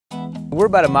We're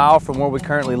about a mile from where we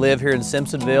currently live here in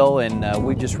Simpsonville, and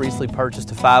we just recently purchased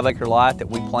a 5-acre lot that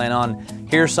we plan on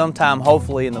here sometime,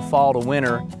 hopefully in the fall to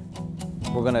winter.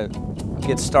 We're going to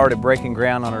get started breaking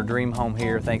ground on our dream home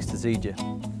here thanks to Zija.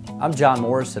 I'm John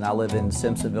Morris and I live in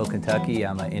Simpsonville, Kentucky.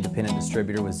 I'm an independent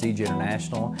distributor with Zija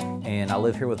International, and I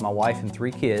live here with my wife and 3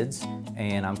 kids,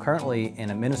 and I'm currently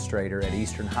an administrator at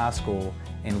Eastern High School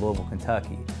in Louisville,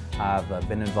 Kentucky. I've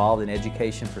been involved in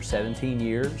education for 17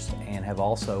 years and have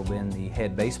also been the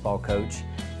head baseball coach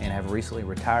and have recently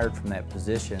retired from that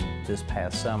position this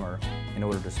past summer in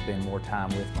order to spend more time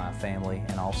with my family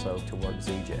and also to work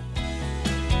Zija.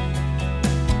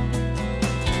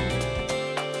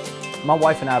 My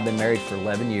wife and I have been married for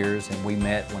 11 years, and we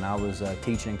met when I was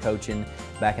teaching and coaching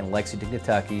back in Lexington,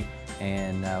 Kentucky.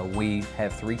 And we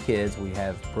have 3 kids. We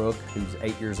have Brooke, who's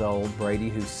 8 years old, Brady,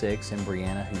 who's 6, and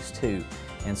Brianna, who's 2.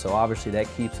 And so obviously that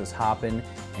keeps us hopping.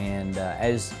 And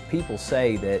as people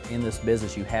say that in this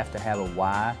business you have to have a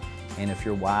why, and if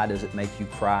your why doesn't make you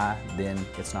cry, then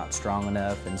it's not strong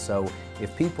enough. And so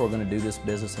if people are going to do this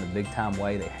business in a big time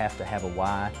way, they have to have a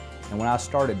why. And when I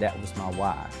started, that was my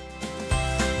why.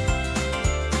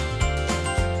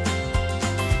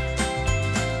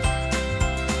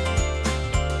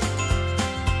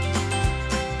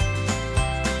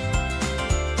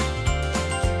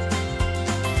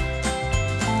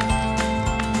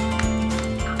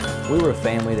 We were a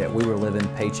family that we were living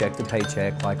paycheck to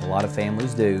paycheck like a lot of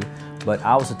families do, but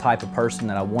I was the type of person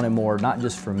that I wanted more, not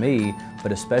just for me,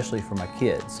 but especially for my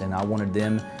kids. And I wanted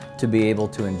them to be able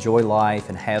to enjoy life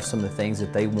and have some of the things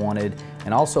that they wanted,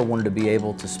 and also wanted to be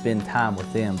able to spend time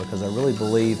with them, because I really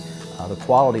believe the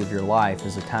quality of your life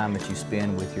is the time that you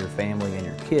spend with your family and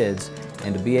your kids,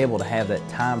 and to be able to have that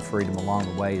time freedom along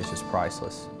the way is just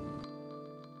priceless.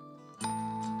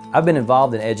 I've been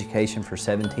involved in education for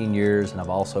 17 years, and I've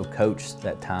also coached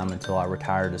that time until I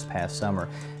retired this past summer.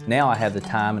 Now I have the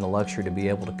time and the luxury to be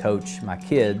able to coach my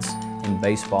kids in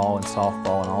baseball and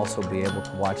softball, and also be able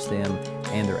to watch them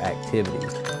and their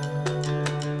activities.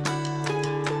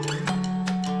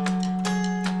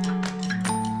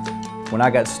 When I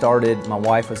got started, my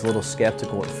wife was a little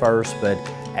skeptical at first, but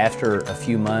after a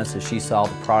few months, as she saw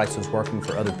the products was working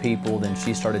for other people, then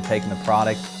she started taking the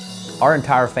product. Our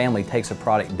entire family takes a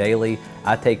product daily.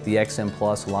 I take the XM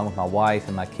Plus along with my wife,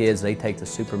 and my kids, they take the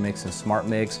Super Mix and Smart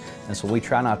Mix. And so we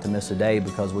try not to miss a day,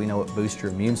 because we know it boosts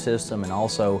your immune system, and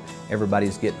also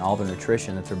everybody's getting all the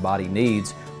nutrition that their body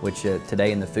needs, which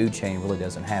today in the food chain really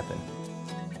doesn't happen.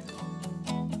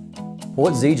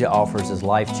 What Zija offers is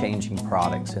life-changing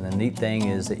products, and the neat thing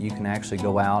is that you can actually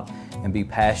go out and be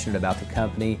passionate about the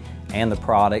company and the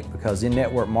product, because in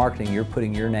network marketing you're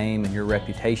putting your name and your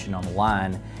reputation on the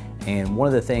line. And one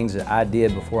of the things that I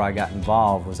did before I got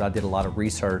involved was I did a lot of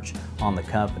research on the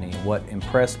company. What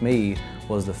impressed me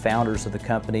was the founders of the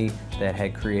company that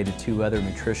had created 2 other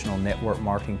nutritional network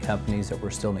marketing companies that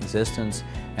were still in existence.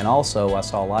 And also I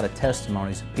saw a lot of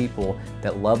testimonies of people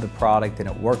that loved the product and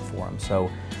it worked for them.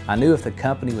 So I knew if the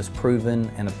company was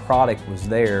proven and the product was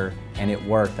there and it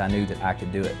worked, I knew that I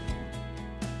could do it.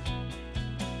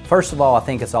 First of all, I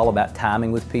think it's all about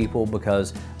timing with people,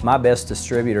 because my best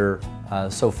distributor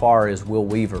so far is Will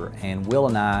Weaver, and Will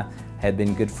and I had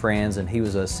been good friends, and he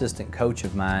was an assistant coach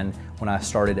of mine when I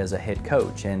started as a head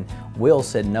coach. And Will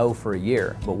said no for a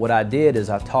year, but what I did is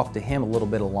I talked to him a little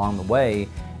bit along the way,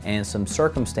 and some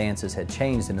circumstances had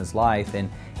changed in his life,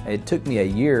 and it took me a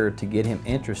year to get him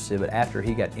interested, but after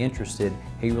he got interested,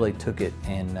 he really took it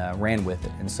and ran with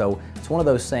it. And so it's one of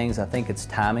those things, I think it's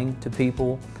timing to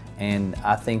people, and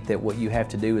I think that what you have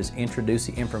to do is introduce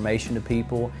the information to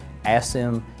people, ask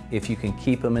them if you can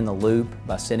keep them in the loop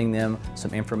by sending them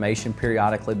some information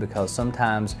periodically, because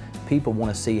sometimes people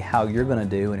want to see how you're going to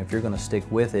do and if you're going to stick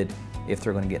with it, if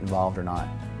they're going to get involved or not.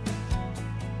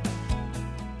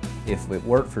 If it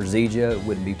worked for Zija, it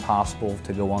wouldn't be possible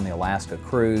to go on the Alaska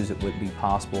cruise. It wouldn't be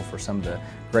possible for some of the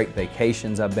great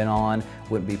vacations I've been on.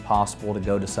 It wouldn't be possible to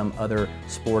go to some other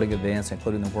sporting events,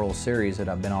 including the World Series that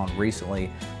I've been on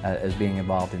recently as being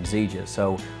involved in Zija.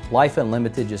 So Life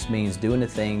Unlimited just means doing the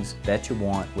things that you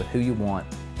want, with who you want,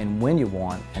 and when you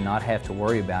want, and not have to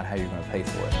worry about how you're going to pay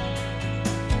for it.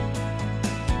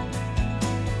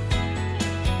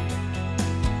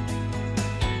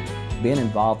 Being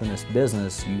involved in this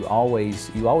business, you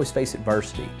always face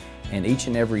adversity, and each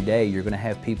and every day you're going to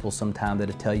have people sometime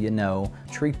that'll tell you no.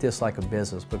 Treat this like a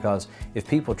business, because if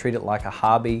people treat it like a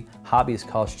hobby, hobbies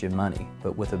cost you money,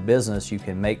 but with a business you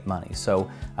can make money. So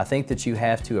I think that you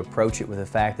have to approach it with the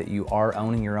fact that you are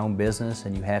owning your own business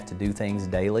and you have to do things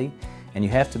daily. and you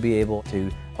have to be able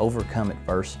to overcome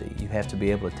adversity. You have to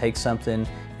be able to take something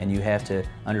and you have to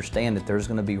understand that there's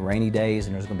going to be rainy days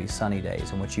and there's going to be sunny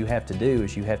days. And what you have to do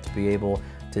is you have to be able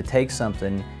to take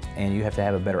something and you have to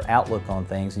have a better outlook on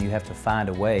things, and you have to find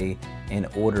a way in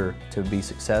order to be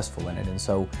successful in it. And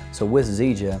so with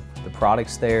Zija, the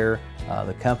product's there,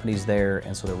 the company's there,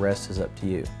 and so the rest is up to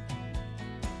you.